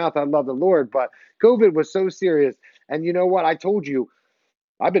 Excuse my mouth. I love the Lord, but COVID was so serious. And you know what? I told you,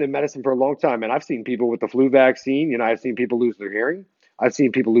 I've been in medicine for a long time, and I've seen people with the flu vaccine. I've seen people lose their hearing. I've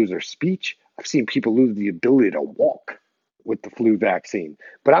seen people lose their speech. I've seen people lose the ability to walk with the flu vaccine.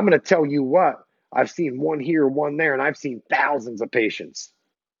 But I'm going to tell you what, I've seen one here, one there, and I've seen thousands of patients.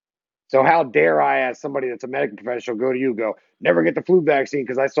 So how dare I, as somebody that's a medical professional, go to you, go, never get the flu vaccine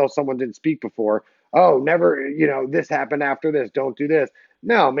because I saw someone didn't speak before. Oh, never, this happened after this. Don't do this.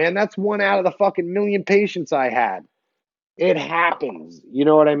 No, man, that's one out of the fucking million patients I had. It happens. You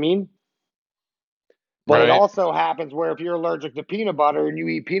know what I mean? But it Right. also happens where if you're allergic to peanut butter and you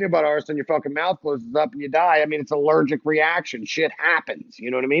eat peanut butter, all of a sudden your fucking mouth closes up and you die. I mean, it's an allergic reaction. Shit happens. You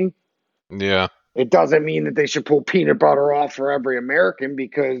know what I mean? Yeah. It doesn't mean that they should pull peanut butter off for every American,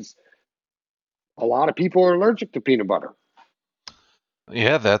 because a lot of people are allergic to peanut butter.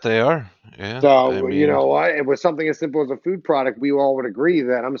 Yeah, that they are. Yeah. I So, mean, it was something as simple as a food product. We all would agree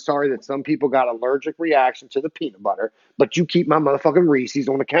that I'm sorry that some people got allergic reaction to the peanut butter, but you keep my motherfucking Reese's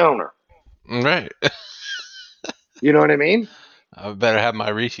on the counter. right. You know what I mean? I better have my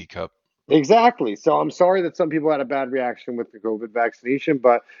Reese cup. Exactly. So I'm sorry that some people had a bad reaction with the COVID vaccination,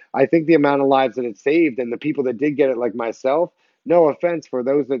 but I think the amount of lives that it saved, and the people that did get it, like myself, no offense for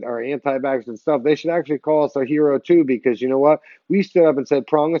those that are anti-vax and stuff, they should actually call us a hero too, because you know what? We stood up and said,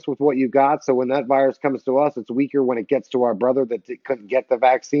 prong us with what you got. So when that virus comes to us, it's weaker when it gets to our brother that couldn't get the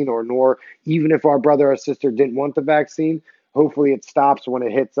vaccine, or nor even if our brother or sister didn't want the vaccine, hopefully it stops when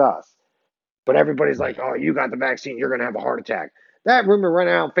it hits us. But everybody's like, oh, you got the vaccine, you're going to have a heart attack. That rumor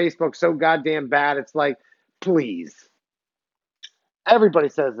running out on Facebook so goddamn bad. It's like, please. Everybody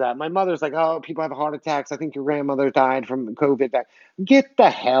says that. My mother's like, oh, people have heart attacks. I think your grandmother died from COVID. Get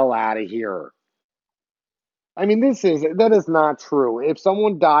the hell out of here. I mean, that is not true. If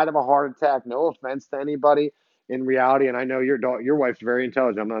someone died of a heart attack, no offense to anybody, in reality, and I know your wife's very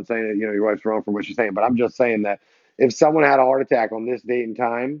intelligent. I'm not saying that your wife's wrong for what she's saying, but I'm just saying that if someone had a heart attack on this date and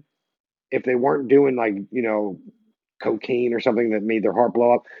time, if they weren't doing like cocaine or something that made their heart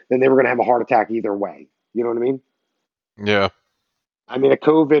blow up, then they were going to have a heart attack either way. You know what I mean? Yeah. I mean, a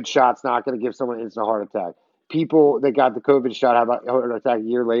COVID shot's not going to give someone an instant heart attack. People that got the COVID shot have a heart attack a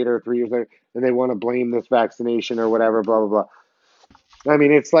year later, 3 years later, and they want to blame this vaccination or whatever, blah, blah, blah. I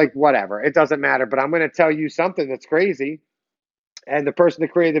mean, it's like, whatever. It doesn't matter. But I'm going to tell you something that's crazy. And the person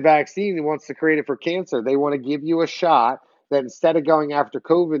that created the vaccine wants to create it for cancer. They want to give you a shot that instead of going after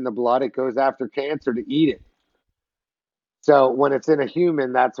COVID in the blood, it goes after cancer to eat it. So when it's in a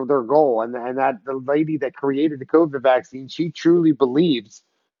human, that's their goal. And that the lady that created the COVID vaccine, she truly believes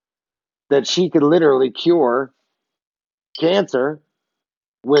that she could literally cure cancer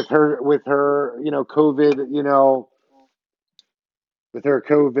with her COVID, with her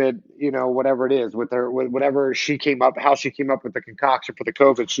COVID, whatever it is, with whatever she came up, how she came up with the concoction for the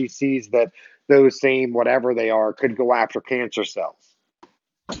COVID. She sees that those same whatever they are could go after cancer cells.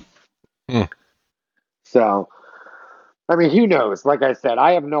 Hmm. So I mean, who knows? Like I said,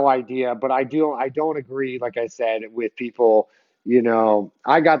 I have no idea, but I don't agree, like I said, with people.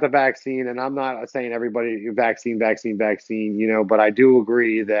 I got the vaccine, and I'm not saying everybody vaccine, vaccine, vaccine, but I do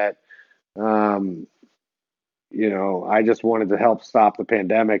agree that, um, I just wanted to help stop the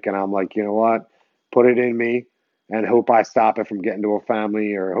pandemic, and I'm like, you know what? Put it in me, and hope I stop it from getting to a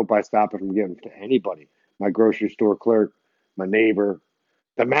family, or hope I stop it from getting to anybody. My grocery store clerk, my neighbor,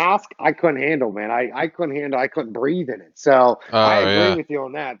 the mask, I couldn't handle, man. I couldn't handle. I couldn't breathe in it. So I Oh, agree yeah. with you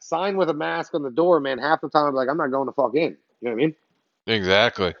on that. Sign with a mask on the door, man. Half the time, I'm like, I'm not going the fuck in. You know what I mean?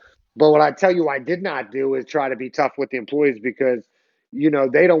 Exactly. But what I tell you, I did not do is try to be tough with the employees, because,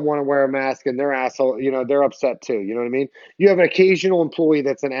 they don't want to wear a mask, and they're asshole. They're upset too. You know what I mean? You have an occasional employee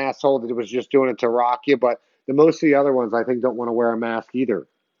that's an asshole that was just doing it to rock you, but the most of the other ones, I think, don't want to wear a mask either.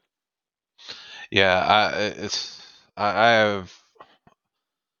 Yeah. I have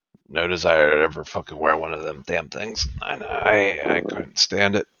no desire to ever fucking wear one of them damn things. I couldn't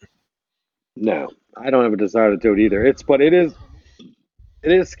stand it. No, I don't have a desire to do it either. But it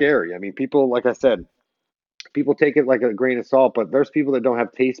is scary. I mean, people, like I said, people take it like a grain of salt, but there's people that don't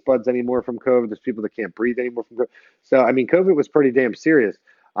have taste buds anymore from COVID. There's people that can't breathe anymore from COVID. So, I mean, COVID was pretty damn serious.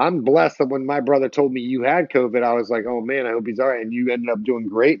 I'm blessed that when my brother told me you had COVID, I was like, oh man, I hope he's all right. And you ended up doing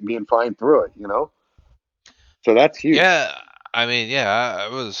great and being fine through it, you know? So that's huge. Yeah, I mean, yeah, I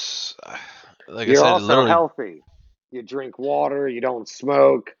was like I You're said, also literally. healthy. You drink water, you don't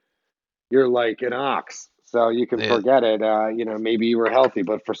smoke, you're like an ox. So you can Yeah, forget it. Maybe you were healthy,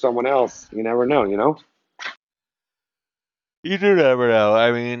 but for someone else, you never know, you know? you do never know.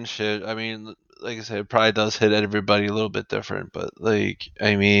 I mean, shit. I mean, like I said, it probably does hit everybody a little bit different, but like,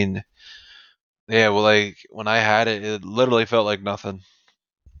 I mean, yeah. Well, like when I had it, it literally felt like nothing.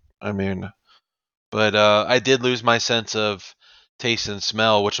 I mean, but I did lose my sense of taste and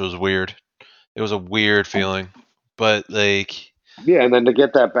smell, which was weird. It was a weird feeling, but like, Yeah, and then to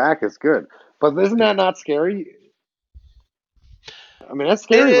get that back is good. But isn't that not scary? I mean, that's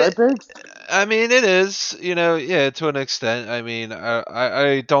scary, right, it. Biggs? I mean, it is. Yeah, to an extent. I mean,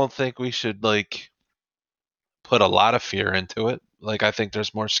 I don't think we should like put a lot of fear into it. Like, I think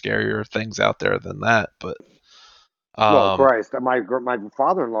there's more scarier things out there than that. But Well, um, Christ, my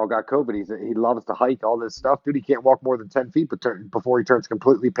father-in-law got COVID. He loves to hike, all this stuff, dude. He can't walk more than 10 feet, before he turns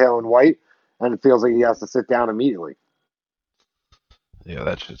completely pale and white, and it feels like he has to sit down immediately. yeah,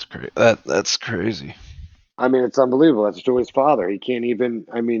 that shit's crazy. That's crazy. I mean, it's unbelievable. That's Joey's father. He can't even.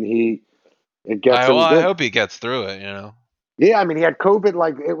 I mean, it gets Well, him I good. hope he gets through it. Yeah, I mean, he had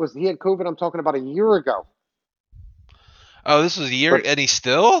COVID. He had COVID. I'm talking about a year ago. Oh, this was a year, But and he's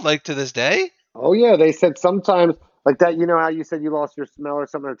still like to this day. oh yeah, they said sometimes like that. You know how you said you lost your smell or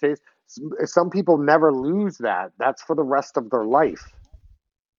something or taste. Some people never lose that. That's for the rest of their life.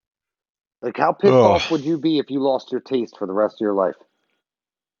 Like, how pissed Oh, off would you be if you lost your taste for the rest of your life?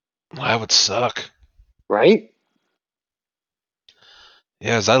 that would suck. Right?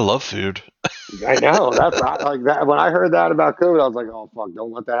 Yeah, 'cause I love food. I know. Like that. When I heard that about COVID, I was like, oh fuck,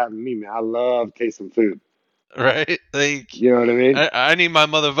 don't let that happen to me, man. I love tasting food. Right? Like, You know what I mean? I need my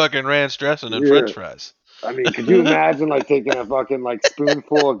motherfucking ranch dressing and Yeah. French fries. I mean, could you imagine like taking a fucking like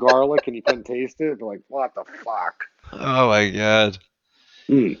spoonful of garlic and you couldn't taste it? Like, what the fuck? Oh my god.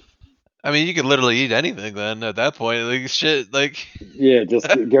 Mm. I mean, you could literally eat anything then at that point. Like shit, like Yeah, just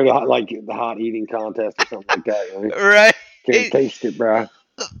go to like the hot eating contest or something like that. Right? right, Can't taste it, bro.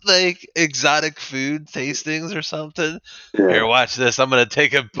 like exotic food tastings or something. Yeah, Here, watch this. I'm gonna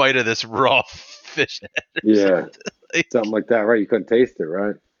take a bite of this raw fish head or yeah, something. Like, something like that, right? You couldn't taste it,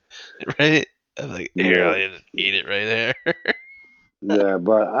 right? right? I'm like, here, Yeah, I'll eat it right there. yeah,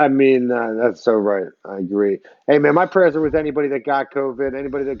 but I mean, that's so right. I agree. Hey, man, my prayers are with anybody that got COVID,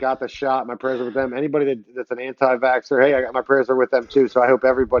 anybody that got the shot. My prayers are with them. Anybody that's an anti-vaxxer, hey, my prayers are with them too. So I hope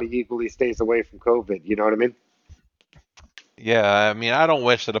everybody equally stays away from COVID. You know what I mean? Yeah, I mean, I don't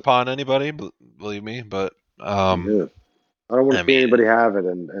wish it upon anybody, believe me, but Yeah. I don't want I to see mean, anybody have it.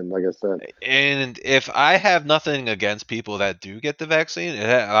 And like I said, and if I have nothing against people that do get the vaccine,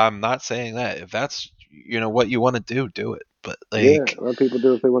 I'm not saying that. If that's what you want to do it. But yeah, like, let people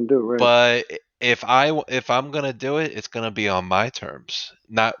do if they want to do it, right? but if I'm gonna do it, it's gonna be on my terms,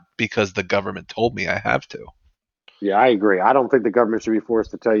 not because the government told me I have to. Yeah, I agree. I don't think the government should be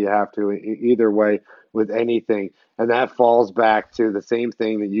forced to tell you have to either way with anything. And that falls back to the same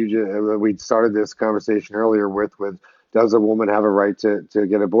thing that we started this conversation earlier with does a woman have a right to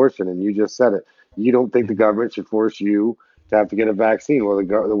get abortion? And you just said it. You don't think the Hmm. government should force you to have to get a vaccine. Well,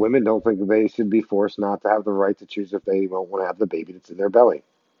 the women don't think they should be forced not to have the right to choose if they don't want to have the baby that's in their belly.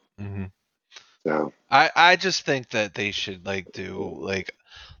 Hmm. So, I just think that they should like do like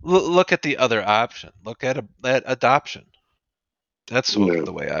look at the other option. Look at adoption. That's sort of no.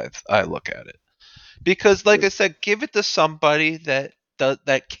 the way I look at it. Because, like I said, give it to somebody that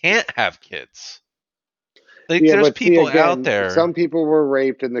can't have kids. Like, Yeah, there's but see people out again, there. some people were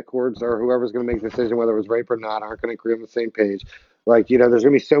raped, and the courts or whoever's going to make the decision whether it was rape or not aren't going to agree on the same page. Like, there's going to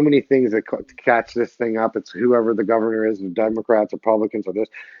be so many things that catch this thing up. It's whoever the governor is, the Democrats, Republicans, or this.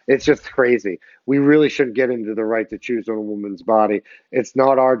 It's just crazy. We really shouldn't get into the right to choose on a woman's body. It's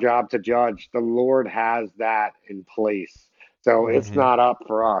not our job to judge. The Lord has that in place, so it's Hmm. not up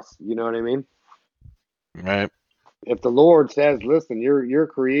for us. You know what I mean? Right. If the Lord says, "Listen, you're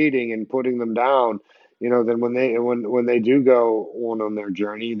creating and putting them down," then when they do go on their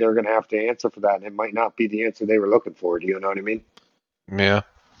journey, they're going to have to answer for that, and it might not be the answer they were looking for. Do you know what I mean? Yeah.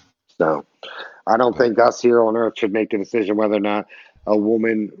 So I don't But think us here on Earth should make the decision whether or not a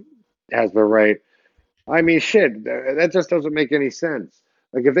woman has the right. I mean, shit, that just doesn't make any sense.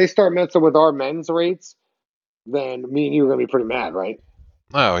 Like if they start messing with our men's rates, then me and you are gonna be pretty mad, right?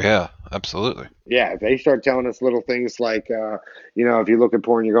 Oh yeah, absolutely. Yeah, if they start telling us little things like, if you look at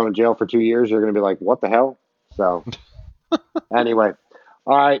porn, you're going to jail for 2 years, you're going to be like, what the hell? So, anyway,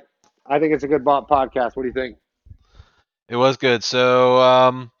 all right. I think it's a good podcast. What do you think? It was good.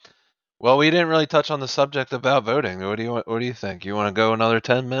 So, well, we didn't really touch on the subject about voting. What do you think? You want to go another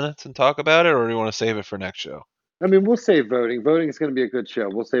 10 minutes and talk about it, or do you want to save it for next show? I mean, we'll save voting. Voting is going to be a good show.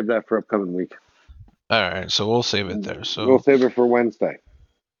 We'll save that for upcoming week. All right, so we'll save it there. We'll So, save it for Wednesday.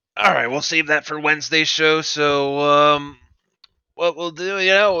 all right, we'll save that for Wednesday's show. So, what we'll do,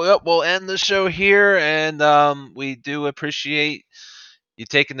 we'll end the show here, and we do appreciate you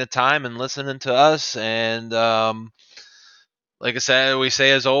taking the time and listening to us. And like I said, we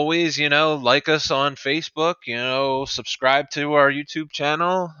say as always, like us on Facebook, subscribe to our YouTube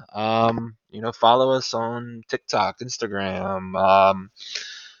channel, follow us on TikTok, Instagram,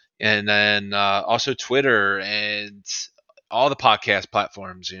 and then also Twitter and all the podcast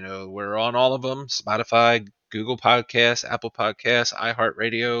platforms. We're on all of them: Spotify, Google Podcasts, Apple Podcasts,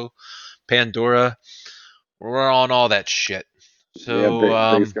 iHeartRadio, Pandora. We're on all that shit. Yeah,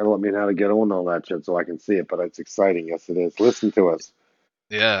 So Big's got to let me know how to get on all that shit so I can see it, but it's exciting. Yes, it is. Listen to us.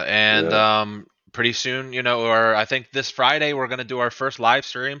 yeah, and Yeah. pretty soon, or I think this Friday we're gonna do our first live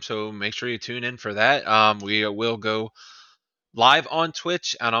stream. So make sure you tune in for that. We will go live on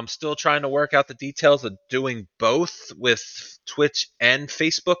Twitch, and I'm still trying to work out the details of doing both with Twitch and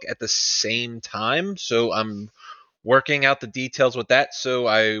Facebook at the same time. So I'm working out the details with that. So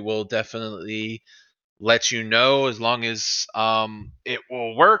I will definitely let you know as long as it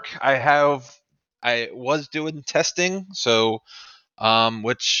will work. I was doing testing, so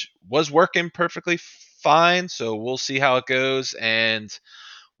which was working perfectly fine. So we'll see how it goes, and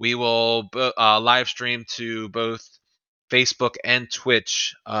we will live stream to both Facebook and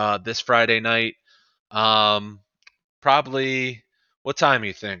Twitch this Friday night. Um, Probably. What time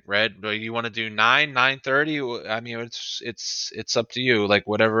you think, Red? Do you want to do 9:30? I mean, it's up to you. Like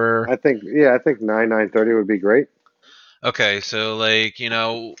whatever. I think 9:30 would be great. Okay, so like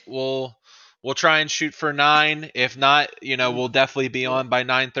we'll try and shoot for 9. If not, we'll definitely be on by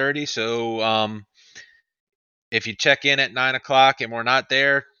 9:30. So if you check in at 9 o'clock and we're not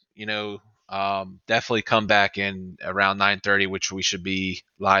there, definitely come back in around 9:30, which we should be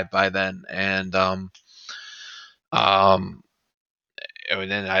live by then. Um, and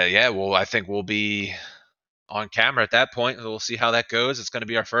then I think we'll be on camera at that point. We'll see how that goes. It's going to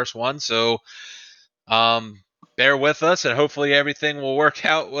be our first one, so bear with us, and hopefully everything will work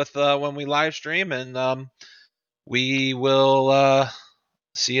out with when we live stream, and we will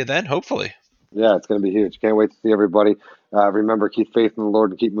see you then. Hopefully. Yeah, it's going to be huge. Can't wait to see everybody. Remember, keep faith in the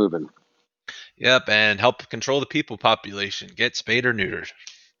Lord and keep moving. Yep, and help control the people population. Get spayed or neutered.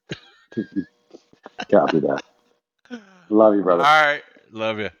 Copy that. Love you, All brother. right.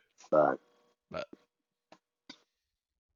 Love you. Bye. Bye.